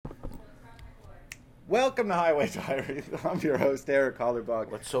Welcome to Highway Diaries. I'm your host, Eric Hollerbach.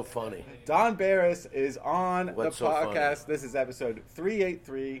 What's so funny? Don Barris is on What's the so podcast. funny? This is episode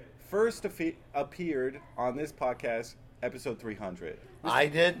 383. First appeared on this podcast, episode 300. I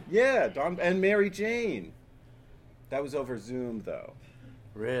did? Yeah, Don and Mary Jane. That was over Zoom, though.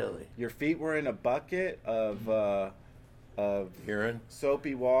 Really? Your feet were in a bucket of Urine?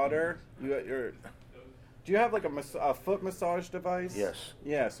 soapy water. Do you have like a foot massage device? Yes.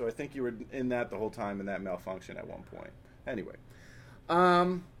 Yeah, so I think you were in that the whole time and that malfunctioned at one point. Anyway.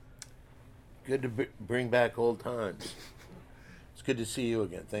 Good to bring back old times. It's good to see you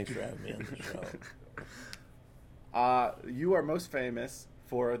again. Thanks for having me on the show. You are most famous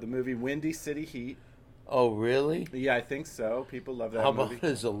for the movie Windy City Heat. Oh, really? Yeah, I think so. People love that How movie.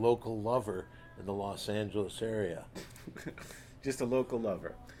 about as a local lover in the Los Angeles area? Just a local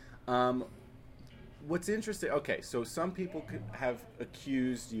lover. What's interesting, okay, so some people have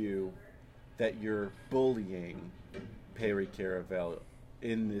accused you that you're bullying Perry Caravel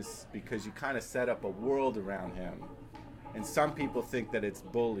in this because you kind of set up a world around him. And some people think that it's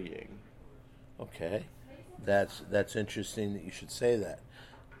bullying. Okay. That's interesting that you should say that.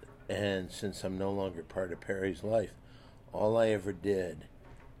 And since I'm no longer part of Perry's life, all I ever did,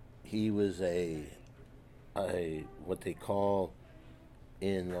 he was a what they call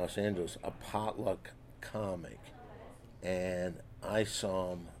in Los Angeles a potluck comic, and I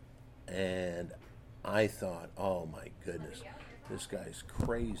saw him and I thought, oh my goodness, this guy's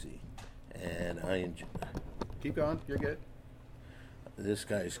crazy, and Keep going, you're good. This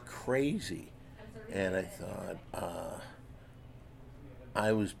guy's crazy, and I thought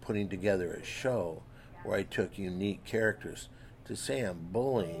I was putting together a show where I took unique characters. To say I'm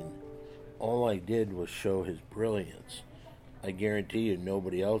bullying, all I did was show his brilliance. I guarantee you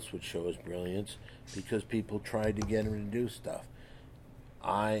nobody else would show his brilliance because people tried to get him to do stuff.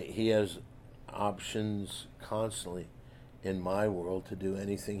 He has options constantly in my world to do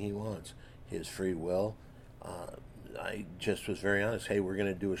anything he wants. He has free will. I just was very honest. Hey, we're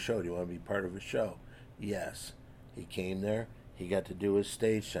going to do a show. Do you want to be part of a show? Yes. He came there. He got to do his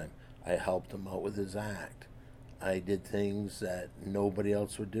stage time. I helped him out with his act. I did things that nobody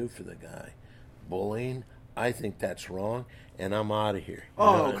else would do for the guy. Bullying, I think that's wrong, and I'm out of here.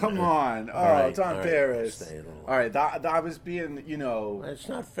 Oh, come on. Oh, right, Don all Barris. right, All right, I was being, That's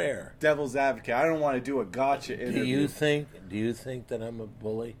not fair. devil's advocate. I don't want to do a gotcha interview. Do you think that I'm a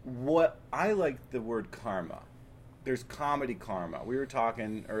bully? What I like the word karma. There's comedy karma. We were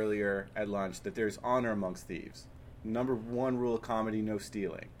talking earlier at lunch that there's honor amongst thieves. Number one rule of comedy, no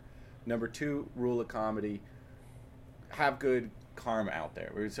stealing. Number two rule of comedy, have good karma out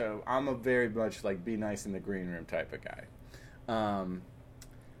there. So I'm a very much like be nice in the green room type of guy.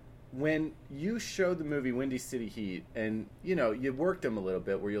 When you showed the movie Windy City Heat, and you worked them a little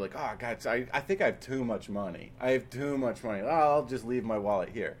bit, where you're like, oh God, I think I have too much money. Oh, I'll just leave my wallet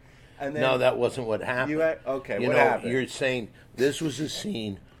here. And then No, that wasn't what happened. What happened? You're saying this was a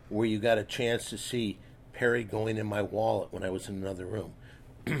scene where you got a chance to see Perry going in my wallet when I was in another room.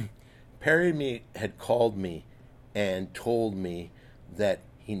 Perry had called me and told me that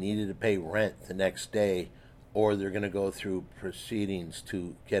he needed to pay rent the next day or they're going to go through proceedings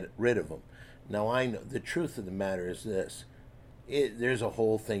to get rid of him. Now, I know the truth of the matter is this. There's a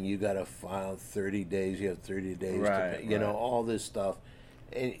whole thing. You got to file 30 days. You have 30 days to pay. All this stuff.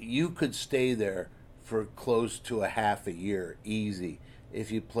 And you could stay there for close to a half a year, easy,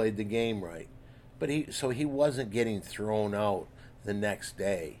 if you played the game right. But he wasn't getting thrown out the next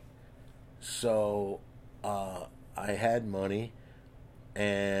day. So I had money,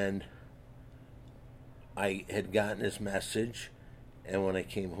 and I had gotten his message. And when I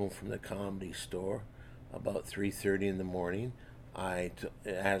came home from the Comedy Store, about 3:30 in the morning, I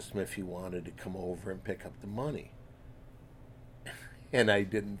asked him if he wanted to come over and pick up the money. And I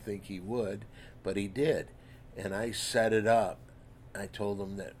didn't think he would, but he did. And I set it up. I told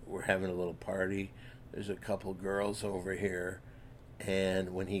him that we're having a little party. There's a couple girls over here.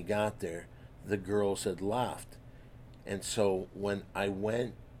 And when he got there, the girls had left. And so when I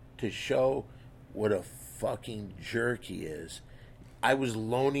went to show what a fucking jerk he is, I was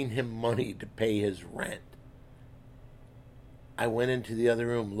loaning him money to pay his rent. I went into the other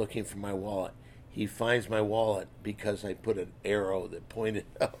room looking for my wallet. He finds my wallet because I put an arrow that pointed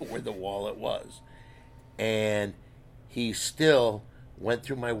out where the wallet was. And he still went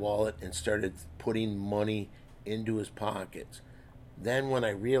through my wallet and started putting money into his pockets. Then when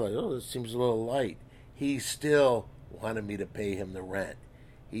I realized, this seems a little light, he still wanted me to pay him the rent.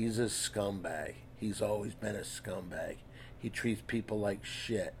 He's a scumbag. He's always been a scumbag. He treats people like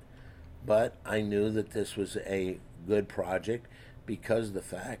shit. But I knew that this was a good project because of the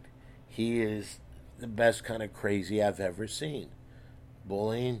fact he is the best kind of crazy I've ever seen.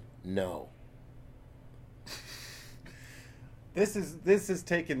 Bullying, no. This has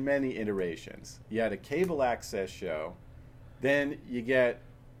taken many iterations. You had a cable access show, then you get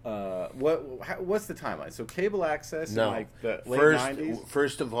what's the timeline? So cable access No. in like the late 90s?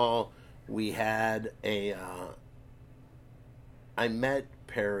 First of all, we had a. I met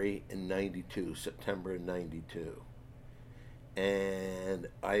Perry in '92, September of '92, and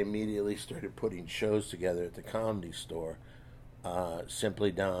I immediately started putting shows together at the Comedy Store.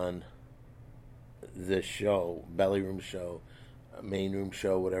 Simply Don, the show, Belly Room show, Main Room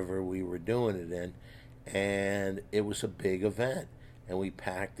show, whatever we were doing it in, and it was a big event, and we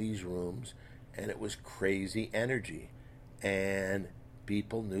packed these rooms, and it was crazy energy, and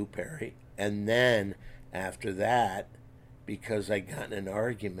people knew Perry. And then after that, because I got in an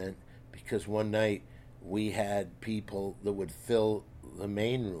argument, because one night we had people that would fill the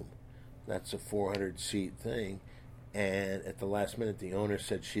main room, that's a 400-seat thing, and at the last minute the owner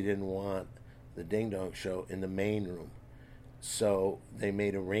said she didn't want the Ding Dong show in the main room. So they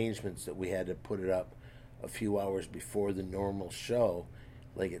made arrangements that we had to put it up a few hours before the normal show,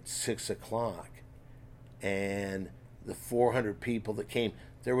 like at 6 o'clock. And the 400 people that came,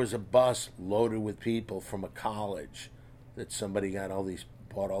 there was a bus loaded with people from a college that somebody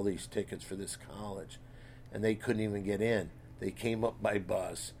bought all these tickets for this college, and they couldn't even get in. They came up by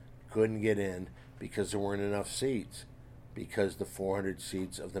bus, couldn't get in because there weren't enough seats, because the 400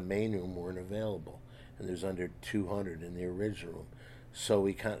 seats of the main room weren't available, and there's under 200 in the original room. So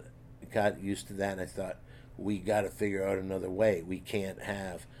we kind of got used to that, and I thought, we got to figure out another way. We can't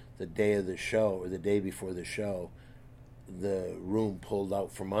have the day of the show or the day before the show the room pulled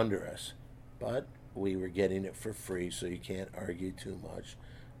out from under us. But we were getting it for free, so you can't argue too much.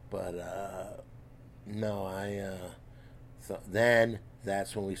 But no, I thought then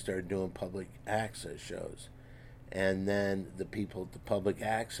that's when we started doing public access shows. And then the people at the public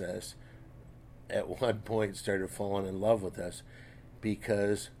access at one point started falling in love with us,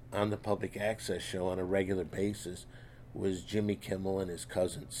 because on the public access show on a regular basis was Jimmy Kimmel and his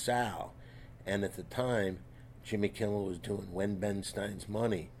cousin Sal. And at the time, Jimmy Kimmel was doing When Ben Stein's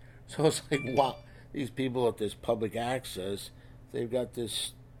Money. So it's like, wow, these people at this public access, they've got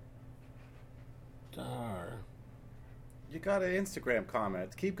this star. You got an Instagram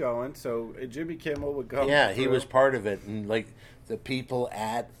comment. Keep going. So Jimmy Kimmel would go. Yeah, he was part of it. And like the people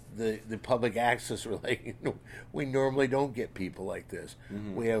at the public access were like, we normally don't get people like this.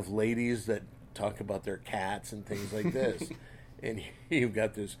 Mm-hmm. We have ladies that talk about their cats and things like this. And you've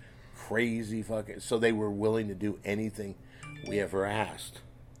got this crazy fucking... So they were willing to do anything we ever asked.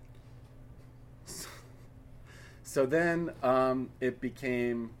 So then it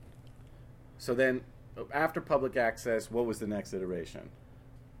became... So then after public access, what was the next iteration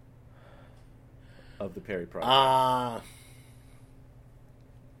of the Perry project?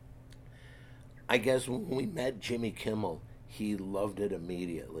 I guess when we met Jimmy Kimmel, he loved it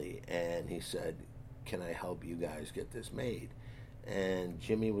immediately, and he said, can I help you guys get this made? And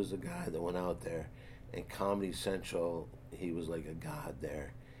Jimmy was the guy that went out there, and Comedy Central, he was like a god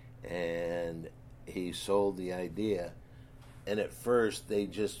there, and he sold the idea. And at first, they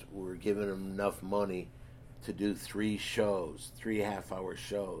just were giving him enough money to do 3 shows, 3 half-hour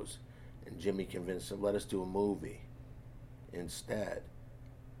shows. And Jimmy convinced him, let us do a movie instead.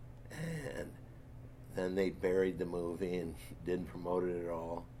 And then they buried the movie and didn't promote it at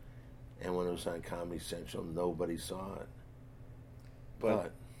all. And when it was on Comedy Central, nobody saw it.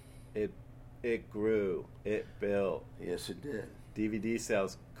 But it grew. It built. Yes, it did. DVD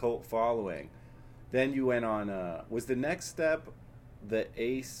sales, cult following. Then you went on, was the next step the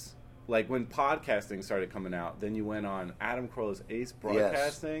Ace, like when podcasting started coming out, then you went on Adam Carolla's Ace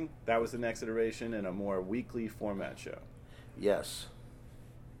Broadcasting? Yes. That was the next iteration in a more weekly format show. Yes.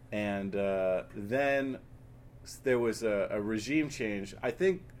 And then there was a regime change. I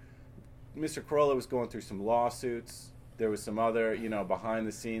think Mr. Carolla was going through some lawsuits. There was some other,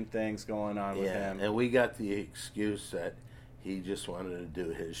 behind-the-scene things going on with him. And we got the excuse that he just wanted to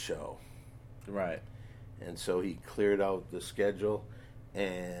do his show. Right. And so he cleared out the schedule,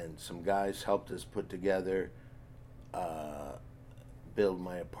 and some guys helped us put together, build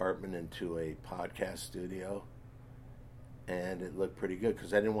my apartment into a podcast studio. And it looked pretty good,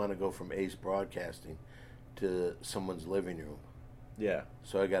 because I didn't want to go from Ace Broadcasting to someone's living room. Yeah.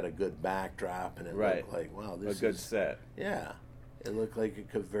 So I got a good backdrop, and it looked like, wow, this is... a good set. Yeah. It looked like it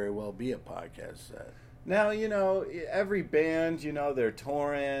could very well be a podcast set. Now, every band, they're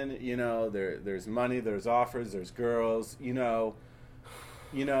touring, there's money, there's offers, there's girls,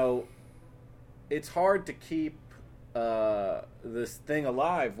 it's hard to keep this thing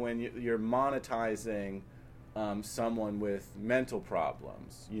alive when you're monetizing someone with mental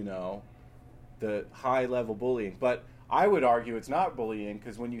problems, the high level bullying. But I would argue it's not bullying,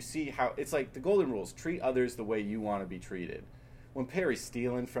 because when you see how it's like the golden rules: treat others the way you want to be treated. When Perry's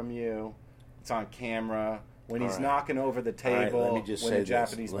stealing from you, it's on camera. When he's knocking over the table, let me just when say the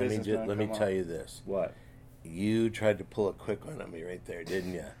Japanese businessman let me tell you this. What? You tried to pull a quick one on me right there,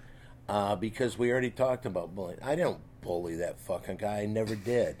 didn't you? Because we already talked about bullying. I don't bully that fucking guy. I never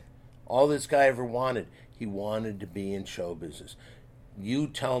did. All this guy ever wanted, he wanted to be in show business. You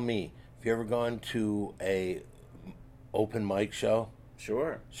tell me, have you ever gone to a open mic show?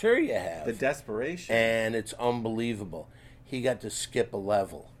 Sure. Sure you have. The desperation. And it's unbelievable. He got to skip a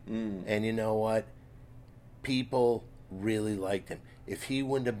level. And you know what? People really liked him. If he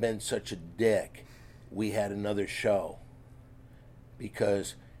wouldn't have been such a dick, we had another show.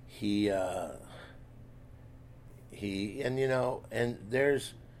 Because and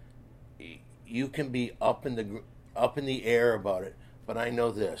there's, you can be up in the air about it, but I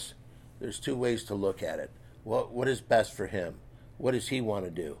know this. There's two ways to look at it. What is best for him? What does he want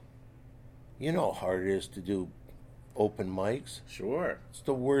to do? You know how hard it is to do open mics. Sure. It's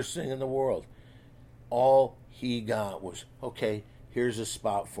the worst thing in the world. All he got was, okay, here's a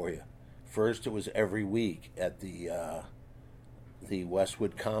spot for you. First, it was every week at the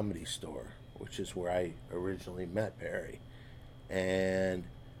Westwood Comedy Store, which is where I originally met Barry. And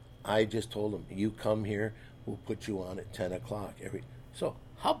I just told him, you come here, we'll put you on at 10 o'clock. So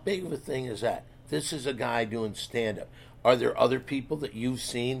how big of a thing is that? This is a guy doing stand-up. Are there other people that you've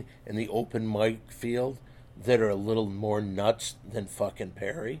seen in the open mic field that are a little more nuts than fucking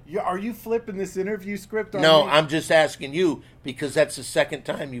Perry? Are you flipping this interview script on No, me? I'm just asking you, because that's the second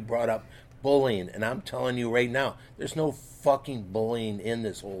time you brought up bullying, and I'm telling you right now, there's no fucking bullying in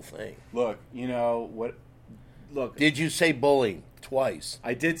this whole thing. Look, you know what? Look, Did you say bullying twice?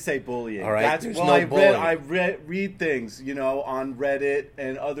 I did say bullying. All right, That's there's why no bullying. I read things, on Reddit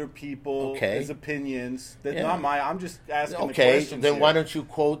and other people's opinions. That's Yeah. not I'm just asking the Okay, questions then here. why don't you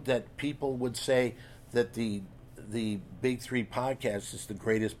quote that people would say that the Big Three podcast is the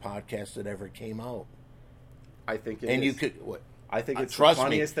greatest podcast that ever came out? I think it And is. you could what? I think it's the trust me,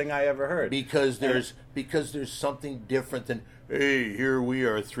 funniest thing I ever heard. Because there's something different than, hey, here we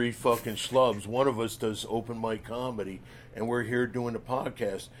are, three fucking schlubs. One of us does open mic comedy, and we're here doing a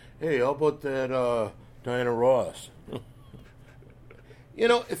podcast. Hey, how about that Diana Ross?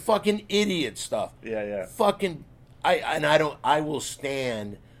 Fucking idiot stuff. Yeah. Fucking, I will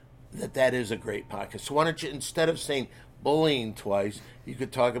stand that is a great podcast. So why don't you, instead of saying bullying twice, you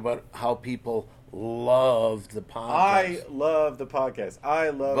could talk about how people love the podcast. I love the podcast. I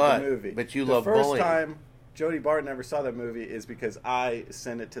love the movie. But you love bullying. The bullying. first time Jody Barton ever saw that movie is because I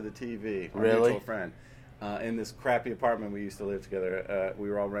sent it to the TV. Our Really? mutual friend. In this crappy apartment we used to live together. We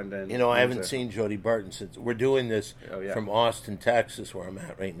were all renting. I haven't seen Jody Barton since we're doing this from Austin, Texas, where I'm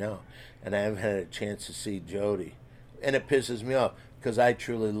at right now, and I haven't had a chance to see Jody, and it pisses me off because I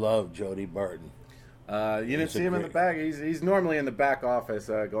truly love Jody Barton. You didn't see him in the back. He's normally in the back office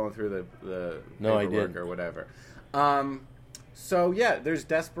going through the paperwork or whatever. So yeah, there's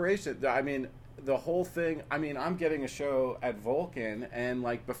desperation. I mean, the whole thing. I mean, I'm getting a show at Vulcan, and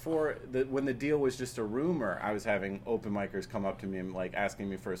like before, when the deal was just a rumor, I was having open micers come up to me and like asking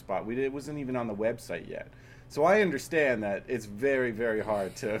me for a spot. It wasn't even on the website yet. So I understand that it's very, very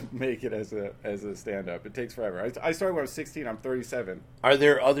hard to make it as a stand-up. It takes forever. I started when I was 16. I'm 37. Are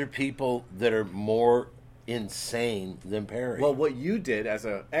there other people that are more insane than Perry? Well, what you did as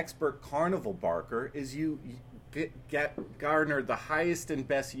an expert carnival barker is you garnered the highest and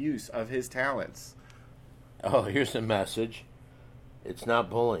best use of his talents. Oh, here's the message. It's not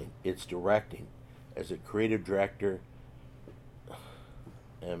bullying. It's directing. As a creative director,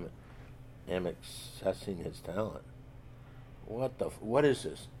 am accessing his talent. What is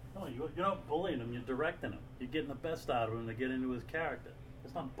this? No, you're not bullying him. You're directing him. You're getting the best out of him to get into his character.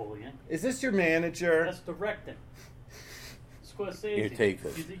 That's not bullying. Is this your manager? That's directing. Scorsese. Here, take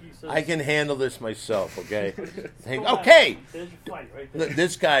this. You think he says, I can handle this myself, okay? Go Okay! ahead. There's your fight right there. Look,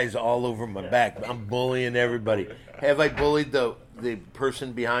 this guy's all over my back. I'm bullying everybody. Have I bullied the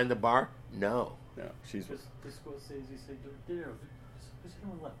person behind the bar? No. No, she's. Does Scorsese say, there, just hit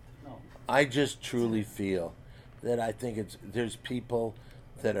him left? No. I just truly feel that I think there's people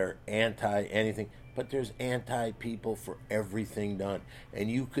that are anti anything, but there's anti people for everything done.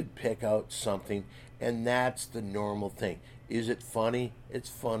 And you could pick out something, and that's the normal thing. Is it funny? It's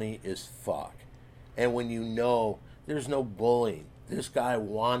funny as fuck. And when there's no bullying. This guy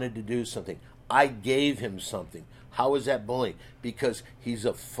wanted to do something. I gave him something. How is that bullying? Because he's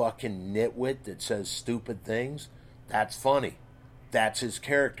a fucking nitwit that says stupid things? That's funny. That's his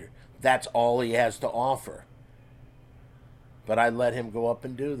character. That's all he has to offer. But I let him go up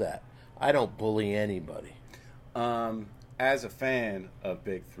and do that. I don't bully anybody. As a fan of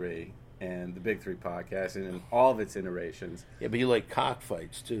Big Three and the Big Three podcast and in all of its iterations. Yeah, but you like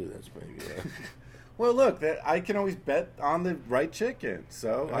cockfights too. That's maybe. Well, look, I can always bet on the right chicken.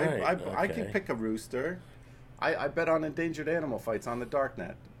 So I can Okay. pick a rooster. I bet on endangered animal fights on the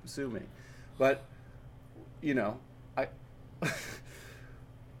darknet. Sue me. But, you know,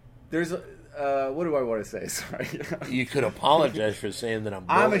 there's what do I want to say? Sorry. You could apologize for saying that I'm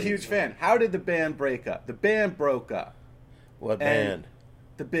I'm a bullying huge you. fan. How did the band break up? The band broke up. What And band?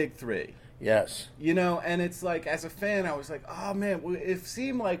 The Big Three. Yes. You know, and it's like, as a fan, I was like, oh man, it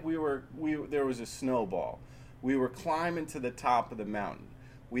seemed like there was a snowball. We were climbing to the top of the mountain.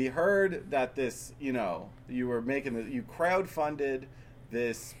 We heard that this, you know, you crowdfunded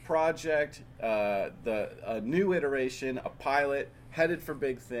this project, a new iteration, a pilot, headed for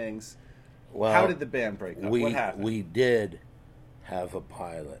big things. Well, how did the band break up? What happened? We did have a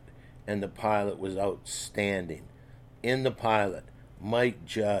pilot, and the pilot was outstanding. In the pilot, Mike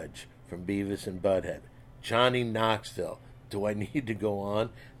Judge from Beavis and Butthead, Johnny Knoxville. Do I need to go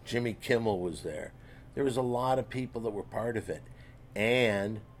on? Jimmy Kimmel was there. There was a lot of people that were part of it,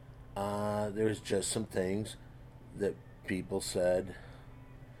 and there was just some things that people said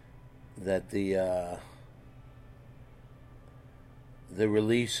that the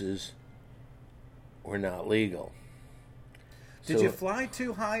releases were not legal. Did So- you fly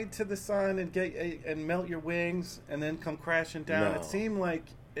too high to the sun and melt your wings and then come crashing down? No. It seemed like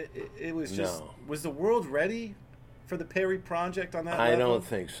it was just. No. Was the world ready for the Perry project on that I level? don't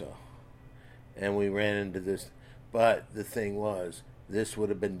think so. And we ran into this. But the thing was, this would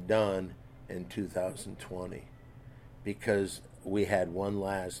have been done in 2020 because we had one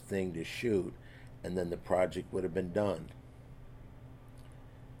last thing to shoot, and then the project would have been done.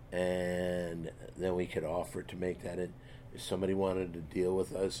 And then we could offer to make that in. If somebody wanted to deal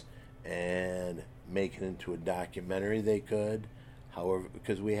with us and make it into a documentary, they could. However,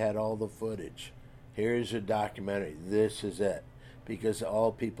 because we had all the footage. Here's a documentary. This is it. Because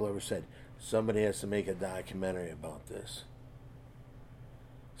all people ever said, somebody has to make a documentary about this.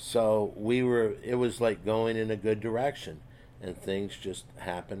 So it was like going in a good direction, and things just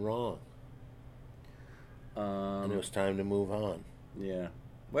happened wrong. And it was time to move on. Yeah.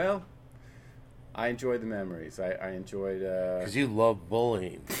 Well, I enjoyed the memories. I enjoyed. Because you love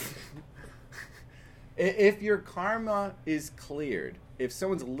bullying. If your karma is cleared, if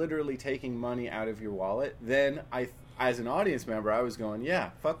someone's literally taking money out of your wallet, then as an audience member, I was going,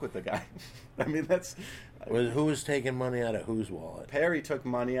 yeah, fuck with the guy. I mean, that's. Who was taking money out of whose wallet? Perry took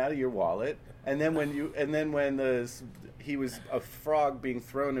money out of your wallet, and then when he was a frog being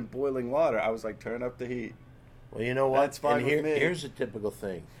thrown in boiling water, I was like, turn up the heat. Well, you know what? That's fine with me. Here's a typical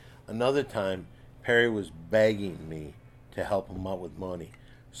thing. Another time, Perry was begging me to help him out with money.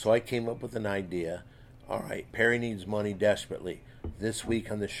 So I came up with an idea. All right, Perry needs money desperately. This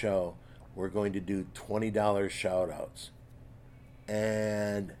week on the show, we're going to do $20 shout-outs.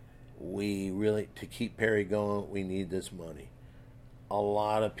 And to keep Perry going, we need this money. A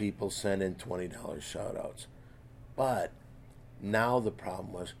lot of people sent in $20 shout-outs. But now the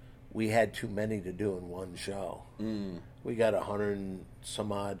problem was we had too many to do in one show. We got 100 and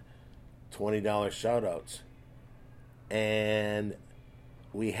some odd $20 shout-outs. And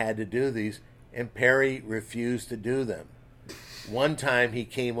we had to do these, and Perry refused to do them. One time he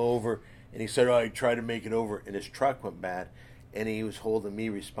came over and he said, I tried to make it over, and his truck went bad, and he was holding me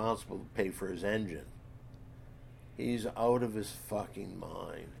responsible to pay for his engine. He's out of his fucking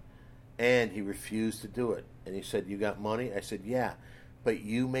mind. And he refused to do it. And he said, you got money? I said, yeah. But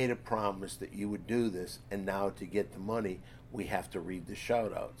you made a promise that you would do this, and now to get the money, we have to read the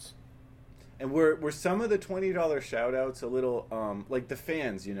shout-outs. And were some of the $20 shout-outs a little, like the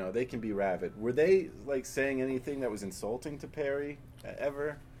fans, you know, they can be rabid. Were they, like, saying anything that was insulting to Perry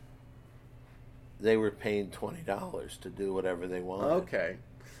ever? They were paying $20 to do whatever they wanted. Okay.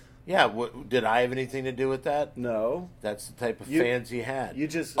 Yeah, did I have anything to do with that? No. That's the type of fans he had. You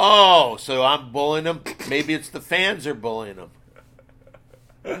just... Oh, so I'm bullying them? Maybe it's the fans are bullying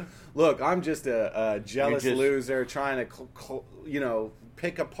them. Look, I'm just a jealous loser trying to,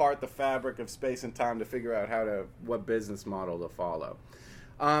 pick apart the fabric of space and time to figure out what business model to follow.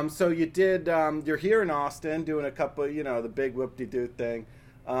 So you did, you're here in Austin doing a couple, the big whoop-de-doo thing.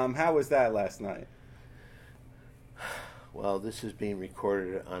 How was that last night? Well, this is being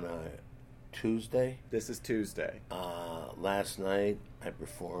recorded on a Tuesday. This is Tuesday. Last night I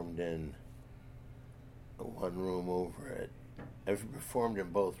performed in one room over at... I've performed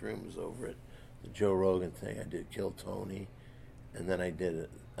in both rooms over at the Joe Rogan thing. I did Kill Tony, and then I did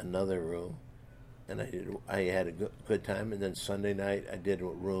another room, and I had a good time. And then Sunday night I did a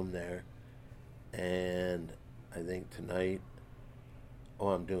room there, and I think tonight,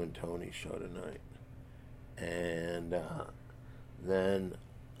 I'm doing Tony's show tonight, and then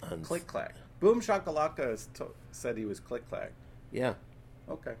on Click Clack. Boom Shakalaka said he was Click Clack. Yeah.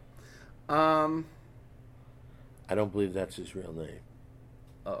 Okay. I don't believe that's his real name.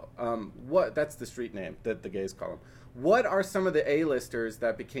 What? That's the street name that the gays call him. What are some of the A-listers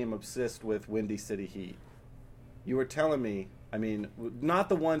that became obsessed with Windy City Heat? You were telling me, I mean, not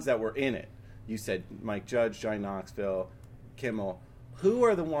the ones that were in it. You said Mike Judge, Johnny Knoxville, Kimmel. Who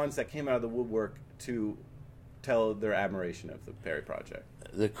are the ones that came out of the woodwork to tell their admiration of the Perry Project?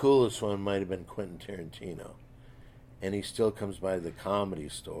 The coolest one might have been Quentin Tarantino. And he still comes by the Comedy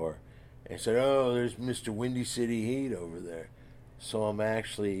Store and said, "Oh, there's Mr. Windy City Heat over there." So I'm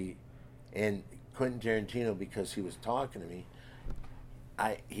actually, and Quentin Tarantino, because he was talking to me,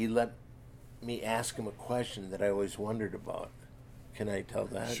 he let me ask him a question that I always wondered about. Can I tell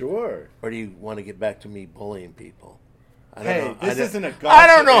that? Sure. Or do you want to get back to me bullying people? This isn't a gossip. I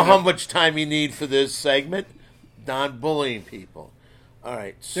don't know how much time you need for this segment. Non-bullying people. All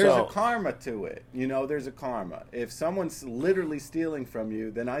right, There's a karma to it. You know, there's a karma. If someone's literally stealing from you,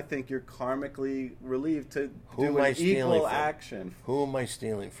 then I think you're karmically relieved to do an equal action. Who am I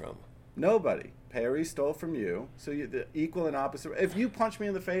stealing from? Nobody. Perry stole from you, so the equal and opposite. If you punch me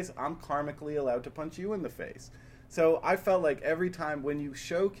in the face, I'm karmically allowed to punch you in the face. So I felt like every time when you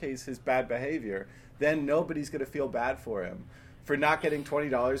showcase his bad behavior, then nobody's going to feel bad for him for not getting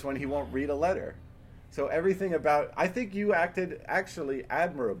 $20 when he won't read a letter. So everything about, I think you acted actually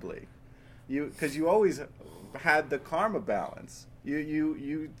admirably, because you always had the karma balance.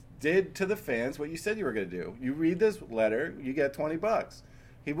 You did to the fans what you said you were going to do. You read this letter, you get $20.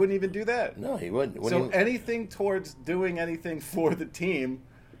 He wouldn't even do that. No, he wouldn't. So anything towards doing anything for the team,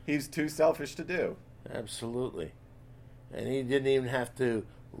 he's too selfish to do. Absolutely, and he didn't even have to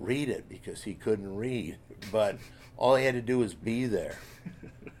read it because he couldn't read. But all he had to do was be there.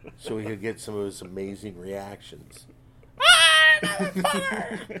 So we could get some of his amazing reactions.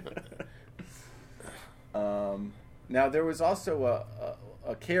 Now there was also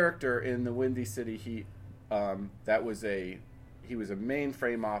a character in the Windy City Heat that was he was a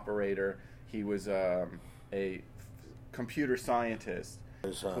mainframe operator. He was a computer scientist.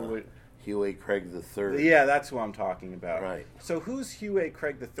 Hugh A. Craig III. Yeah, that's who I'm talking about. Right. So who's Hugh A.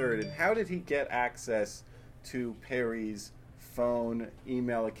 Craig III, and how did he get access to Perry's phone,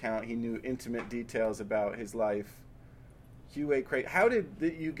 email account? He knew intimate details about his life. Hugh A. Craig. How did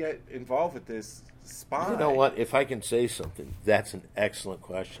you get involved with this spy? You know what? If I can say something, that's an excellent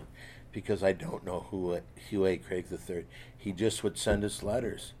question, because I don't know who Hugh A. Craig III. He just would send us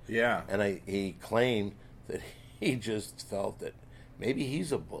letters. Yeah. And he claimed that he just felt that maybe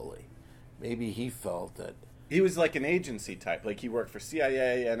he's a bully. Maybe he felt that he was like an agency type. Like he worked for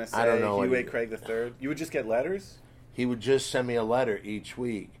CIA, NSA, I don't know Hugh A. Craig III. You would just get letters? He would just send me a letter each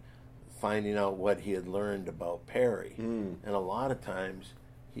week finding out what he had learned about Perry. And a lot of times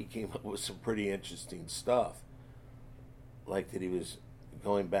he came up with some pretty interesting stuff. Like that he was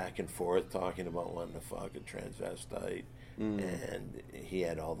going back and forth talking about wanting to fuck a transvestite. And he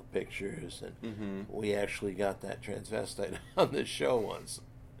had all the pictures. And we actually got that transvestite on the show once.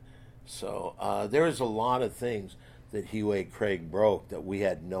 So there was a lot of things that Hugh A. Craig broke that we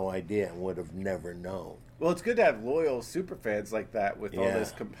had no idea and would have never known. Well, it's good to have loyal superfans like that with all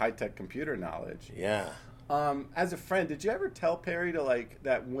this high-tech computer knowledge. Yeah. As a friend, did you ever tell Perry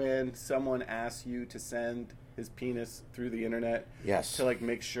that when someone asks you to send his penis through the internet, yes, to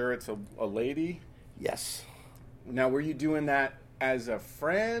make sure it's a lady? Yes. Now, were you doing that as a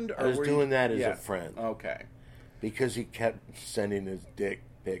friend? Or I was doing that as a friend. Okay. Because he kept sending his dick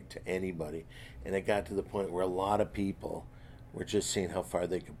pic to anybody, and it got to the point where a lot of people were just seeing how far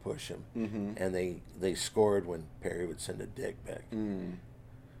they could push him, and they scored when Perry would send a dick pic.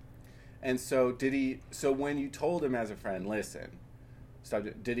 And so did he? So when you told him as a friend, listen,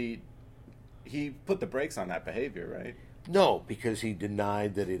 did he put the brakes on that behavior, right? No, because he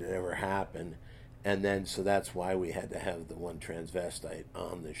denied that it had ever happened, and then so that's why we had to have the one transvestite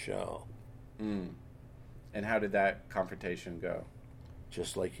on the show. And how did that confrontation go?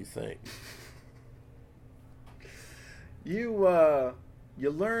 Just like you think. You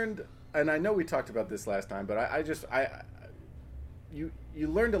learned, and I know we talked about this last time, but you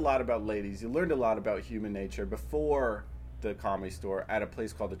learned a lot about ladies. You learned a lot about human nature before the Comedy Store at a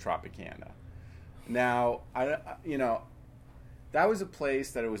place called the Tropicana. Now, that was a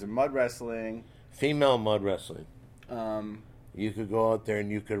place that it was a mud wrestling. Female mud wrestling. You could go out there and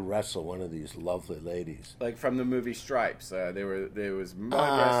you could wrestle one of these lovely ladies. Like from the movie Stripes. There was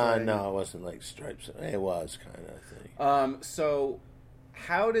mud wrestling. No, it wasn't like Stripes. It was kind of, I think. So,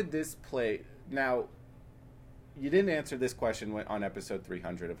 how did this play? Now, you didn't answer this question on episode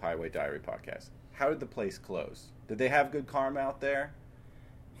 300 of Highway Diary podcast. How did the place close? Did they have good karma out there?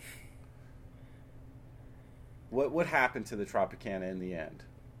 What happened to the Tropicana in the end?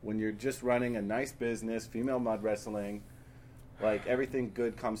 When you're just running a nice business, female mud wrestling, like everything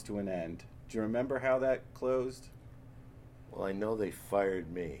good comes to an end. Do you remember how that closed? Well, I know they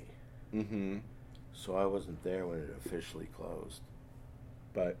fired me. Mm-hmm. So I wasn't there when it officially closed.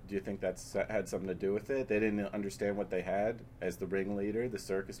 But do you think that's had something to do with it? They didn't understand what they had as the ringleader, the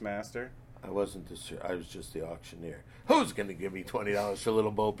circus master? I wasn't I was just the auctioneer. Who's going to give me $20 for a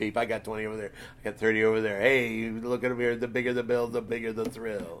little Bo Peep? I got 20 over there. I got 30 over there. Hey, you look at him here. The bigger the bill, the bigger the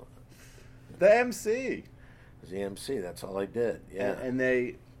thrill. The MC. It was the MC. That's all I did. Yeah. And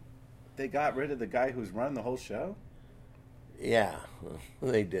they got rid of the guy who's running the whole show? Yeah,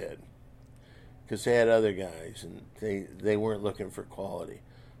 they did. Because they had other guys, and they weren't looking for quality.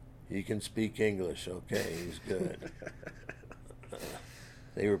 He can speak English, okay, he's good.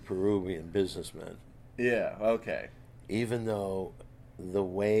 They were Peruvian businessmen. Yeah, okay. Even though the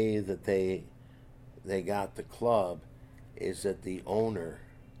way that they got the club is that the owner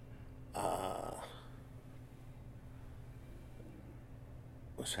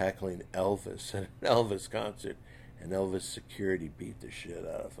was heckling Elvis at an Elvis concert, and Elvis security beat the shit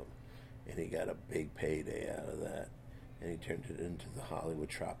out of him. And he got a big payday out of that. And he turned it into the Hollywood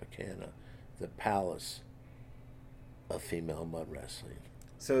Tropicana, the palace of female mud wrestling.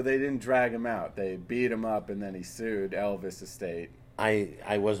 So they didn't drag him out. They beat him up, and then he sued Elvis Estate.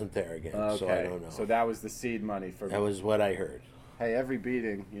 I wasn't there again, so I don't know. So that was the seed money for... That was what I heard. Hey, every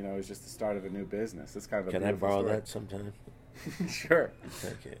beating, is just the start of a new business. It's kind of a Can I beautiful borrow story. that sometime? Sure.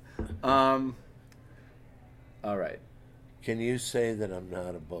 Thank you. All right. Can you say that I'm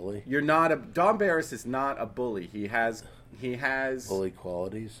not a bully? You're not a... Don Barris is not a bully. He has... Bully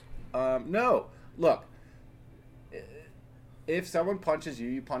qualities? No. Look, if someone punches you,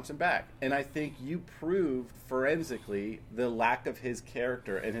 you punch them back. And I think you proved forensically the lack of his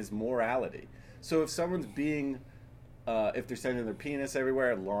character and his morality. So if someone's being... if they're sending their penis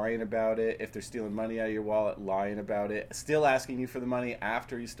everywhere, lying about it, if they're stealing money out of your wallet, lying about it, still asking you for the money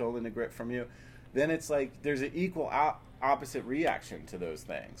after he's stolen the grip from you, then it's like there's an equal opposite reaction to those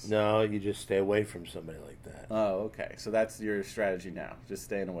things. No, you just stay away from somebody like that. Oh, okay. So that's your strategy now, just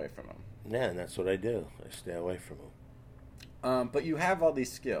staying away from them. Yeah, and that's what I do. I stay away from them. But you have all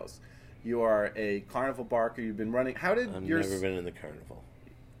these skills. You are a carnival barker. You've been running. How did I've your... never been in the carnival.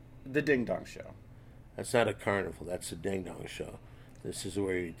 The Ding Dong Show. That's not a carnival. That's a ding dong show. This is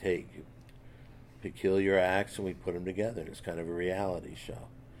where you take peculiar acts and we put them together. It's kind of a reality show.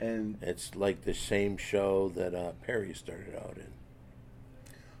 And it's like the same show that Perry started out in.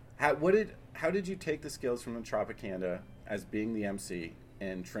 How did you take the skills from the Tropicana as being the MC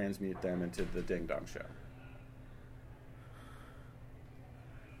and transmute them into the Ding Dong Show?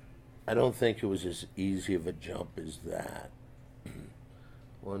 I don't think it was as easy of a jump as that.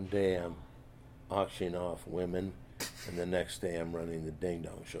 One day I'm auctioning off women, and the next day I'm running the Ding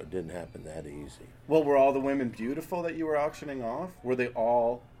Dong Show. It didn't happen that easy. Well, were all the women beautiful that you were auctioning off? Were they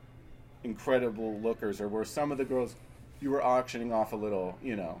all incredible lookers, or were some of the girls you were auctioning off a little,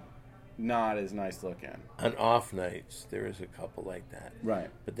 not as nice looking? On off nights, there is a couple like that. Right.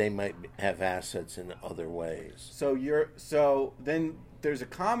 But they might have assets in other ways. So then there's a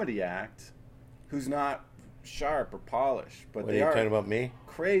comedy act who's not sharp or polished, but What, they are you are talking about me?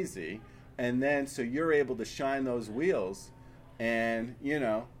 crazy. And then so you're able to shine those wheels and,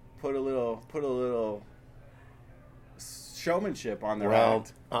 put a little showmanship on their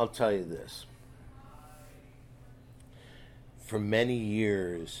act. I'll tell you this. For many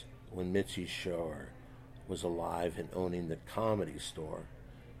years, when Mitzi Shore was alive and owning the Comedy Store,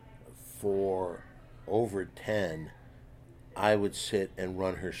 for over 10, I would sit and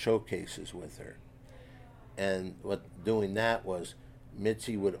run her showcases with her. And what doing that was,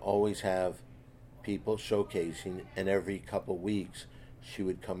 Mitzi would always have people showcasing, and every couple weeks she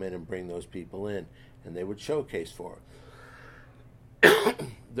would come in and bring those people in, and they would showcase for her.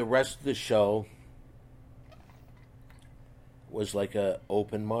 The rest of the show was like a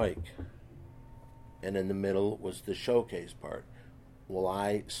open mic, and in the middle was the showcase part. Well,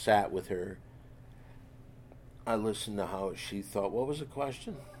 I sat with her. I listened to how she thought. What was the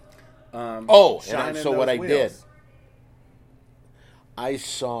question? So what I did, I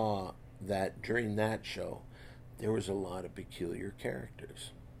saw that during that show, there was a lot of peculiar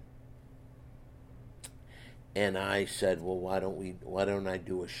characters. And I said, well, why don't I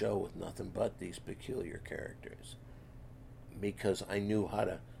do a show with nothing but these peculiar characters? Because I knew how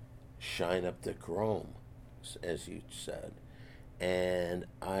to shine up the chrome, as you said. And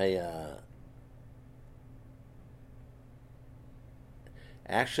I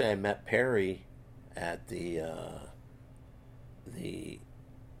met Perry at the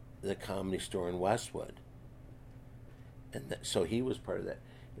Comedy Store in Westwood, and so he was part of that.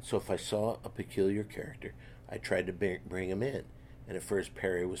 And so if I saw a peculiar character, I tried to bring him in. And at first,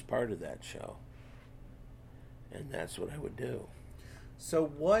 Perry was part of that show, and that's what I would do. So,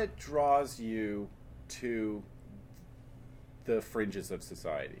 what draws you to the fringes of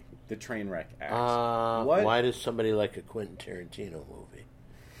society, the train wreck acts? Why does somebody like a Quentin Tarantino movie?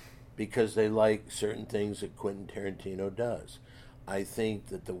 Because they like certain things that Quentin Tarantino does. I think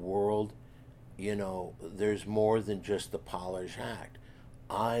that the world, there's more than just the polished act.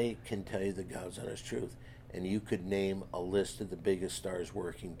 I can tell you the God's honest truth, and you could name a list of the biggest stars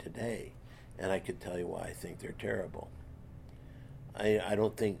working today, and I could tell you why I think they're terrible. I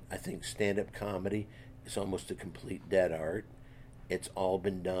think stand-up comedy is almost a complete dead art. It's all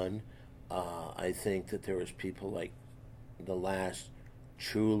been done. I think that there was people like the last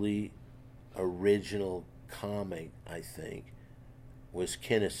truly original comic, I think, was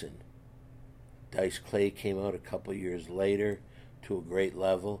Kinnison. Dice Clay came out a couple years later to a great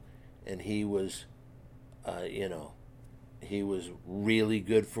level, and he was, he was really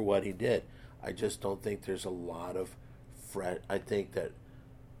good for what he did. I just don't think there's a lot of fresh. I think that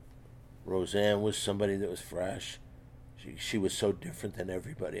Roseanne was somebody that was fresh. She was so different than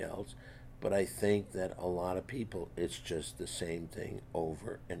everybody else. But I think that a lot of people, it's just the same thing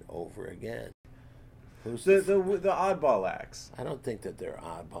over and over again. Who's the oddball acts? I don't think that they're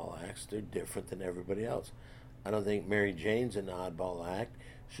oddball acts. They're different than everybody else. I don't think Mary Jane's an oddball act.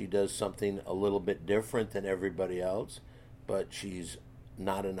 She does something a little bit different than everybody else, but she's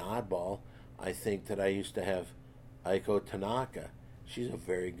not an oddball. I think that I used to have Aiko Tanaka. She's a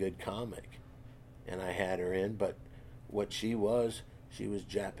very good comic, and I had her in, but what she was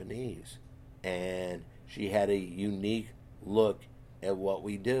Japanese, and she had a unique look at what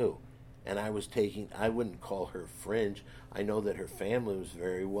we do. And I wouldn't call her fringe. I know that her family was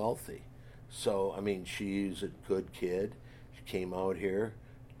very wealthy. So, she's a good kid. She came out here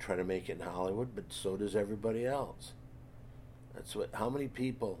to try to make it in Hollywood, but so does everybody else. How many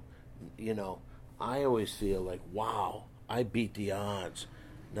people, I always feel like, wow, I beat the odds.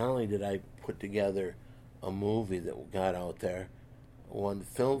 Not only did I put together a movie that got out there, won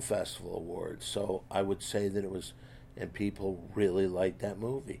film festival awards, so I would say that it was, and people really liked that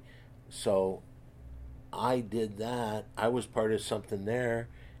movie. So I did that. I was part of something there,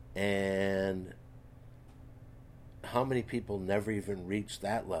 and how many people never even reached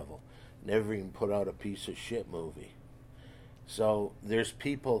that level, never even put out a piece of shit movie? So there's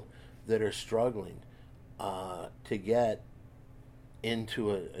people that are struggling to get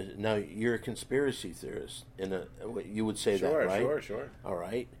into now you're a conspiracy theorist you would say that, right? Sure. All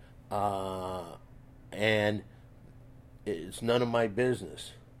right. And it's none of my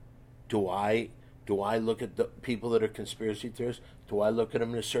business. Do I look at the people that are conspiracy theorists? Do I look at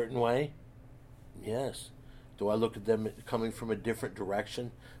them in a certain way? Yes. Do I look at them coming from a different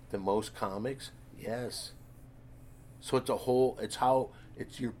direction than most comics? Yes. So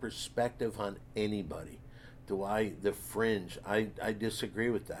it's your perspective on anybody. The fringe, I disagree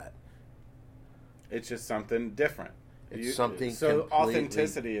with that. It's just something different. Something so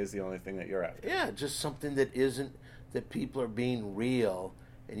authenticity is the only thing that you're after. Yeah, just something that people are being real,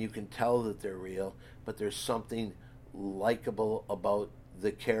 and you can tell that they're real, but there's something likable about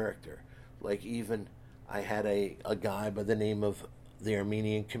the character. Like, even I had a guy by the name of the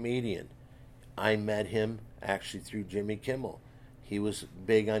Armenian Comedian. I met him actually through Jimmy Kimmel. He was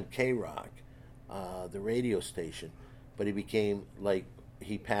big on K-Rock, the radio station, but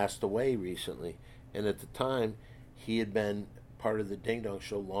he passed away recently, and at the time he had been part of the Ding Dong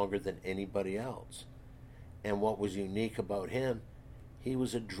Show longer than anybody else. And what was unique about him, he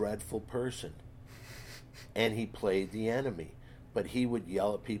was a dreadful person, and he played the enemy, but he would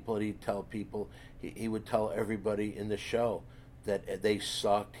yell at people, and he'd tell people, he would tell everybody in the show that they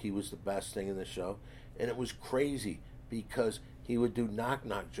sucked. He was the best thing in the show, and it was crazy because he would do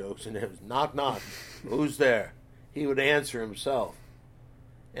knock-knock jokes, and it was knock-knock, who's there? He would answer himself,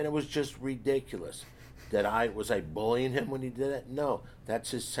 and it was just ridiculous. Was I bullying him when he did it? No,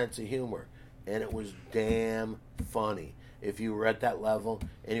 that's his sense of humor, and it was damn funny. If you were at that level,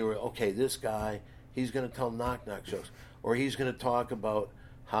 and you were, okay, this guy, he's going to tell knock-knock jokes, or he's going to talk about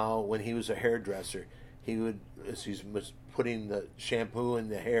how when he was a hairdresser, he would, as he was putting the shampoo in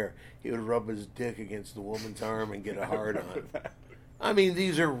the hair, he would rub his dick against the woman's arm and get a hard on. I mean,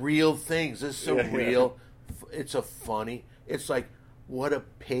 these are real things. This is so real. It's a funny. It's like, what a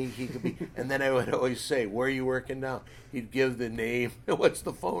pig he could be. And then I would always say, where are you working now? He'd give the name. What's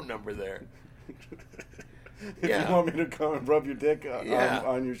the phone number there? If you want me to come and rub your dick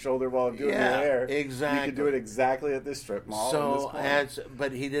on your shoulder while I'm doing your hair, exactly. You can do it exactly at this strip mall.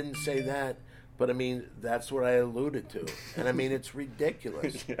 But he didn't say that. But I mean, that's what I alluded to. And I mean, it's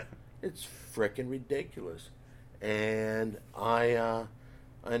ridiculous. It's frickin' ridiculous. And I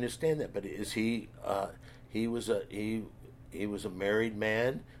understand that. But is he? He was a married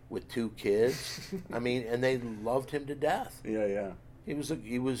man with 2 kids. I mean, and they loved him to death. Yeah.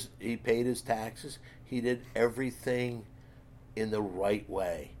 He paid his taxes. He did everything in the right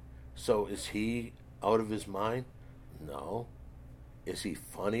way. So is he out of his mind? No. Is he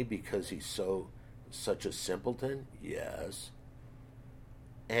funny because he's such a simpleton? Yes.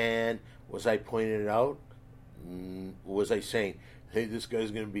 And was I pointing it out? Was I saying, hey, this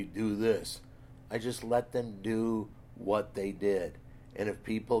guy's going to do this? I just let them do what they did. And if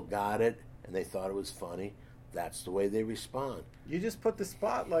people got it and they thought it was funny, that's the way they respond. You just put the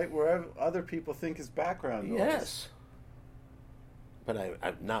spotlight where other people think is background noise. Yes. But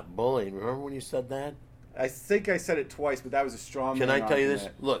I'm not bullying. Remember when you said that? I think I said it twice, but that was a strong Can I tell you this?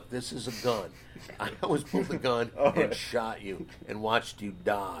 argument. Look, this is a gun. I always pulled the gun and shot you and watched you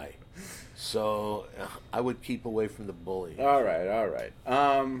die. So I would keep away from the bullying. All right.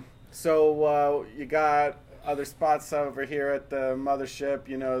 So you got other spots over here at the mothership,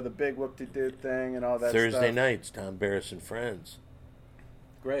 the big whoop-de-doo thing and all that Thursday stuff. nights, Tom Barris and friends.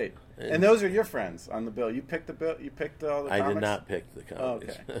 Great. And those are your friends on the bill. You picked the bill. You picked all the comics? I did not pick the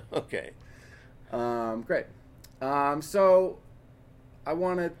comics. Oh, okay. Great. So I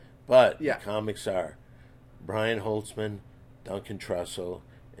wanted... But the comics are Brian Holtzman, Duncan Trussell,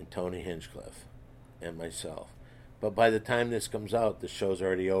 and Tony Hinchcliffe, and myself. But by the time this comes out, the show's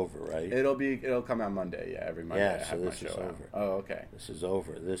already over, right? It'll come out Monday. Yeah, every Monday. Yeah, so this is over. Out. Oh, okay. This is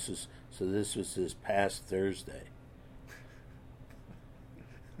over. This was this past Thursday.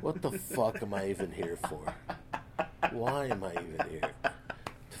 What the fuck am I even here for? Why am I even here?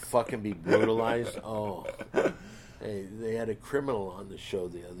 To fucking be brutalized? Oh, hey, they had a criminal on the show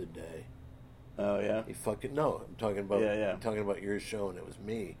the other day. Oh yeah. He fucking I'm talking about. Yeah. I'm talking about your show, and it was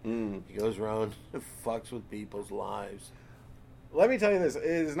me. He goes around and fucks with people's lives. Let me tell you this: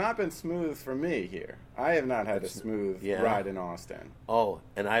 it has not been smooth for me here. I have not had a smooth ride in Austin. Oh,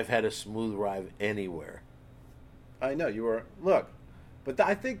 and I've had a smooth ride anywhere. I know you were. Look, but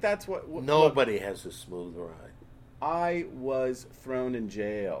I think that's what. Nobody has a smooth ride. I was thrown in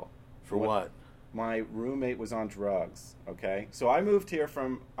jail for what? My roommate was on drugs. Okay, so I moved here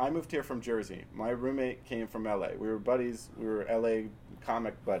from Jersey. My roommate came from L.A. We were buddies. We were L.A.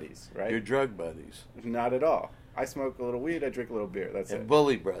 comic buddies, right? You're drug buddies. Not at all. I smoke a little weed. I drink a little beer. That's and it.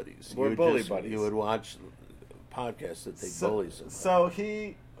 Bully buddies. We're bully buddies. You would watch podcasts that they bully somebody. So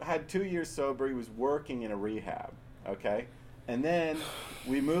he had 2 years sober. He was working in a rehab. Okay, and then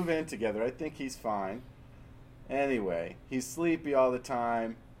we move in together. I think he's fine. Anyway, he's sleepy all the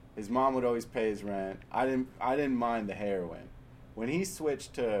time. His mom would always pay his rent. I didn't mind the heroin. When he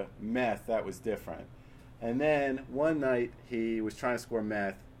switched to meth, that was different. And then one night he was trying to score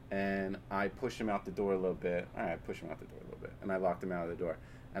meth, and I pushed him out the door a little bit. All right, push him out the door a little bit, and I locked him out of the door.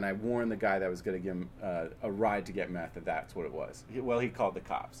 And I warned the guy that was going to give him a ride to get meth, that that's what it was. He called the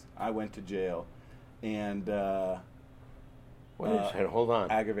cops. I went to jail, and hold on.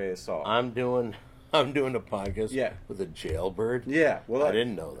 Aggravated assault. I'm doing a podcast with a jailbird. Yeah, well, I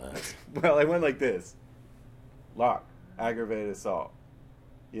didn't know that. Well, I went like this: lock, aggravated assault.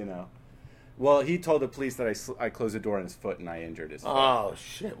 Well, he told the police that I closed the door on his foot and I injured his foot. Oh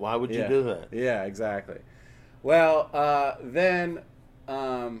shit! Why would you do that? Yeah, exactly. Well, then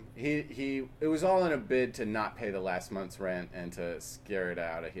it was all in a bid to not pay the last month's rent and to scare it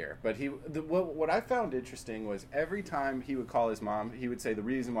out of here. But what I found interesting was every time he would call his mom, he would say the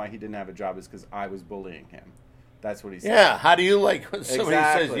reason why he didn't have a job is because I was bullying him. That's what he said. Yeah, how do you like when somebody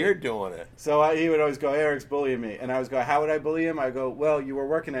says you're doing it? So he would always go, Eric's bullying me. And I was go, how would I bully him? I go, well, you were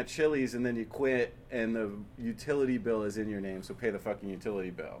working at Chili's and then you quit and the utility bill is in your name, so pay the fucking utility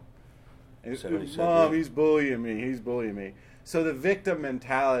bill. And Mom, he's bullying me. So the victim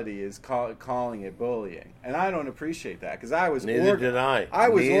mentality is calling it bullying. And I don't appreciate that because I was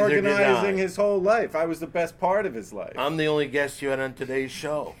organizing his whole life. I was the best part of his life. I'm the only guest you had on today's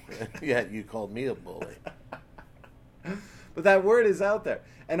show. Yet you called me a bully. But that word is out there.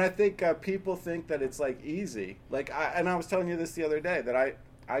 And I think people think that it's like easy. I was telling you this the other day, that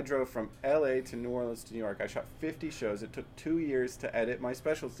I drove from L.A. to New Orleans to New York. I shot 50 shows. It took 2 years to edit my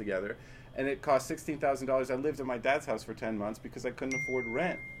specials together, and it cost $16,000. I lived at my dad's house for 10 months because I couldn't afford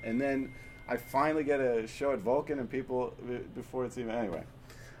rent. And then I finally get a show at Vulcan, and people, before it's even, anyway.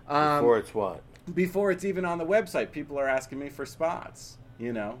 Before it's what? Before it's even on the website, people are asking me for spots.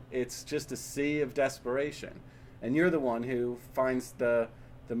 You know, it's just a sea of desperation. And you're the one who finds the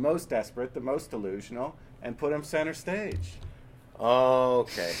most desperate, the most delusional, and put them center stage.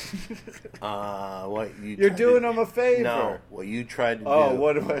 Okay. What you're doing them a favor. No, what you tried to do. Oh,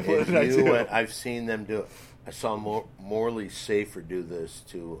 what did I do? I've seen them do it. I saw Morley Safer do this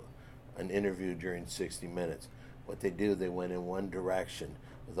to an interview during 60 Minutes. What they do, they went in one direction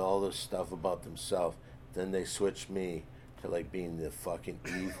with all this stuff about themselves. Then they switched me to like being the fucking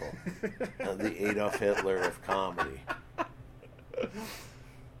evil, the Adolf Hitler of comedy.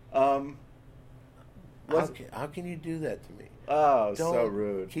 How can you do that to me? Oh, so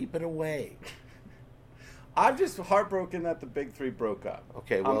rude. Keep it away. I'm just heartbroken that the big three broke up.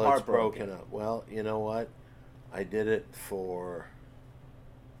 Okay, well, it's broken up. Well, you know what? I did it for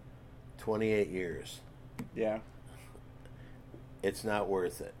 28 years. Yeah. It's not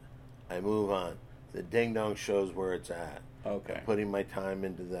worth it. I move on. The Ding Dong Show's where it's at. Okay. I'm putting my time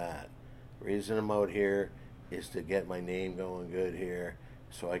into that. The reason I'm out here is to get my name going good here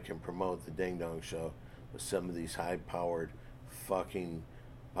so I can promote the Ding Dong Show with some of these high-powered fucking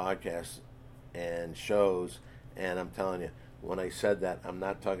podcasts and shows. And I'm telling you, when I said that, I'm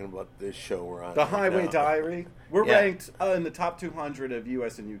not talking about this show we're on. The Highway Diary. We're ranked in the top 200 of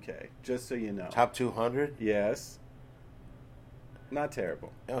U.S. and U.K., just so you know. Top 200? Yes. Not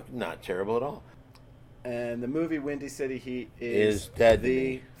terrible. Not terrible at all. And the movie Windy City Heat is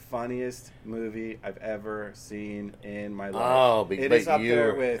the funniest movie I've ever seen in my life. Oh, it is up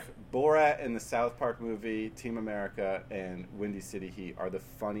there with Borat and the South Park movie, Team America, and Windy City Heat are the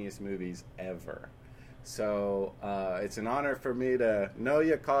funniest movies ever. So it's an honor for me to know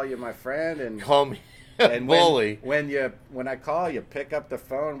you, call you my friend, and call me and bully. When I call, you pick up the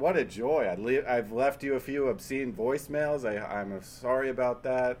phone. What a joy! I've left you a few obscene voicemails. I'm sorry about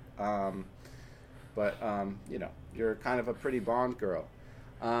that. But you know, you're kind of a pretty Bond girl.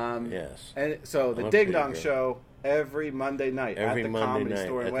 Yes. And so the Ding Dong Show every Monday night at the Comedy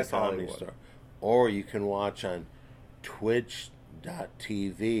Store in West Hollywood. Or you can watch on twitch.tv,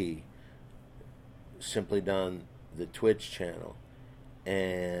 simply done the Twitch channel.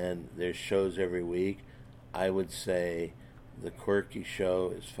 And there's shows every week. I would say the Quirky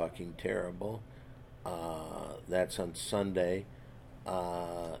Show is fucking terrible. That's on Sunday.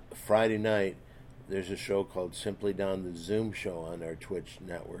 Friday night, there's a show called Simply Don, the Zoom Show on our Twitch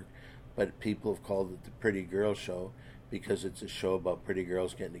network. But people have called it the Pretty Girl Show because it's a show about pretty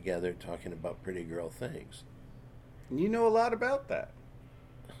girls getting together talking about pretty girl things. You know a lot about that.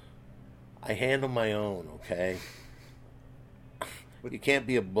 I handle my own, okay? You can't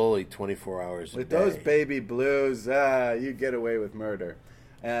be a bully 24 hours a day. With those baby blues, you get away with murder.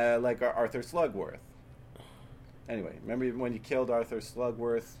 Like Arthur Slugworth. Anyway, remember when you killed Arthur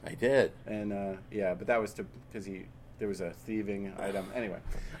Slugworth? I did. And, yeah, but that was because there was a thieving item. Anyway.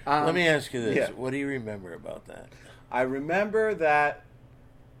 Let me ask you this. Yeah. What do you remember about that? I remember that,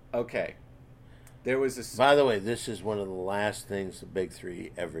 okay, there was a... By the way, this is one of the last things the Big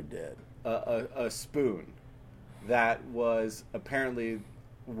Three ever did. A spoon that was apparently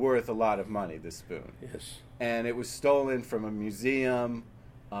worth a lot of money, this spoon. Yes. And it was stolen from a museum,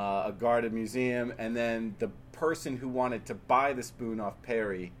 a guarded museum, and then the person who wanted to buy the spoon off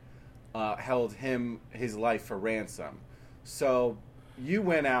Perry held his life for ransom. So you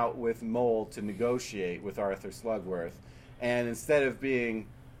went out with Mole to negotiate with Arthur Slugworth, and instead of being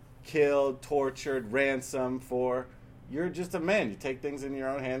killed, tortured, ransomed for, you're just a man. You take things in your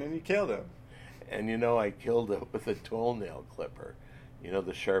own hand and you kill them. And you know, I killed it with a toenail clipper. You know,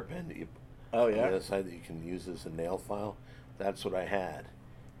 the sharp end that you on the other side that you can use as a nail file. That's what I had.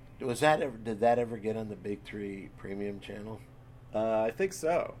 Did that ever get on the Big Three Premium channel? I think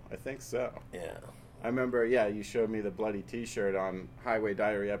so. Yeah. I remember, you showed me the bloody T-shirt on Highway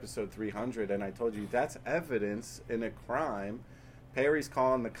Diary episode 300, and I told you that's evidence in a crime. Perry's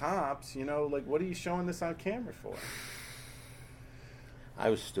calling the cops. You know, like, what are you showing this on camera for? I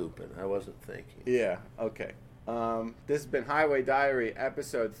was stupid. I wasn't thinking. Yeah, okay. This has been Highway Diary,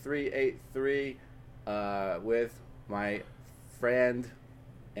 episode 383, with my friend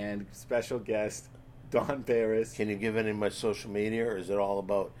and special guest, Don Barris. Can you give any of my social media, or is it all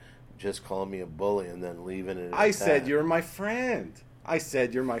about just calling me a bully and then leaving it at I that? said you're my friend. You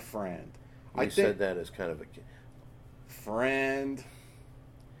said that as kind of a friend.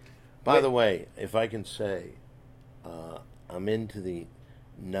 By the way, if I can say, I'm into the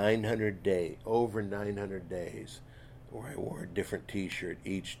over 900 days, where I wore a different T-shirt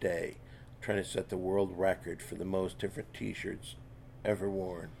each day, trying to set the world record for the most different T-shirts ever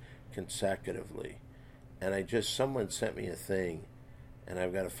worn consecutively. And someone sent me a thing, and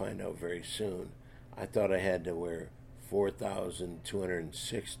I've got to find out very soon. I thought I had to wear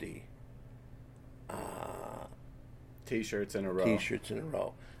 4,260 T-shirts in a row. T-shirts in a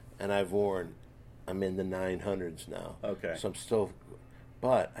row, and I'm in the 900s now. Okay. So I'm still,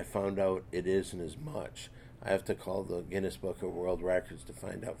 but I found out it isn't as much. I have to call the Guinness Book of World Records to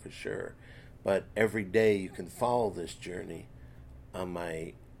find out for sure. But every day you can follow this journey on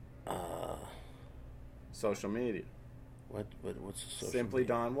my social media. What's the social Simply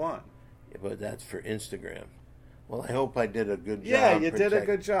media? Don 1. Yeah, but that's for Instagram. Well, I hope I did a good job. Yeah, you did a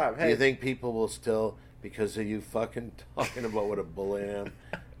good job. Hey, do you think people will still, because of you fucking talking about what a bully I am,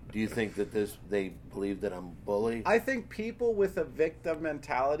 do you think that they believe that I'm a bully? I think people with a victim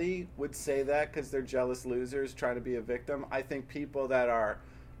mentality would say that because they're jealous losers trying to be a victim. I think people that are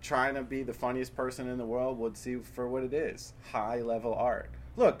trying to be the funniest person in the world would see for what it is, high-level art.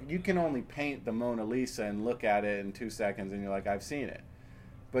 Look, you can only paint the Mona Lisa and look at it in 2 seconds and you're like, I've seen it.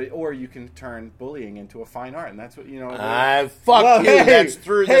 Or you can turn bullying into a fine art, and that's what, Fuck you. Hey, That's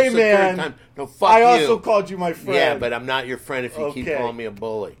the man, third time. No, fuck you. I also called you my friend. Yeah, but I'm not your friend if you keep calling me a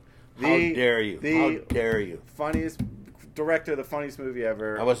bully. How dare you? How dare you? Funniest director of the funniest movie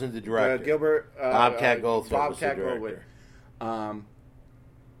ever. I wasn't the director. Bobcat Goldthwait was the director.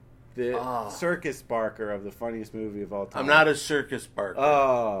 The circus barker of the funniest movie of all time. I'm not a circus barker.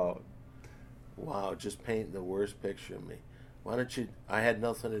 Oh. Wow, just painting the worst picture of me. Why don't you... I had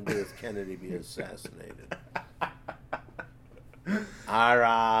nothing to do with Kennedy being assassinated.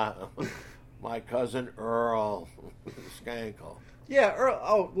 My cousin Earl Skankle. Yeah,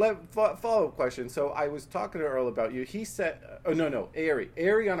 Earl. Follow-up question. So I was talking to Earl about you. He said... Ari.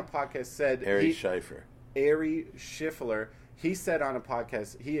 Ari on a podcast said... Ari Schiffer. Ari Schiffler. He said on a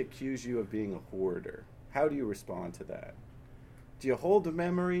podcast he accused you of being a hoarder. How do you respond to that? Do you hold the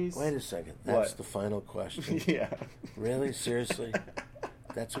memories? Wait a second. That's the final question. Yeah. Really? Seriously?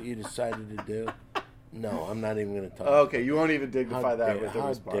 That's what you decided to do? No, I'm not even going to talk. Okay, you won't even dignify that with a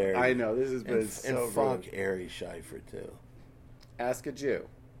response. Dare you. I know, this has been so rude. And fuck Ari Schiffer, too. Ask a Jew.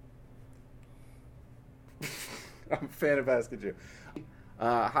 I'm a fan of Ask a Jew.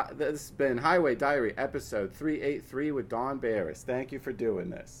 This has been Highway Diary, episode 383 with Don Barris. Thank you for doing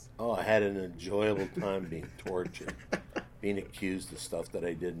this. Oh, I had an enjoyable time being tortured. Being accused of stuff that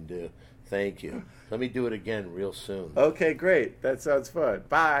I didn't do. Thank you. Let me do it again real soon. Okay, great. That sounds fun.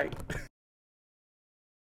 Bye.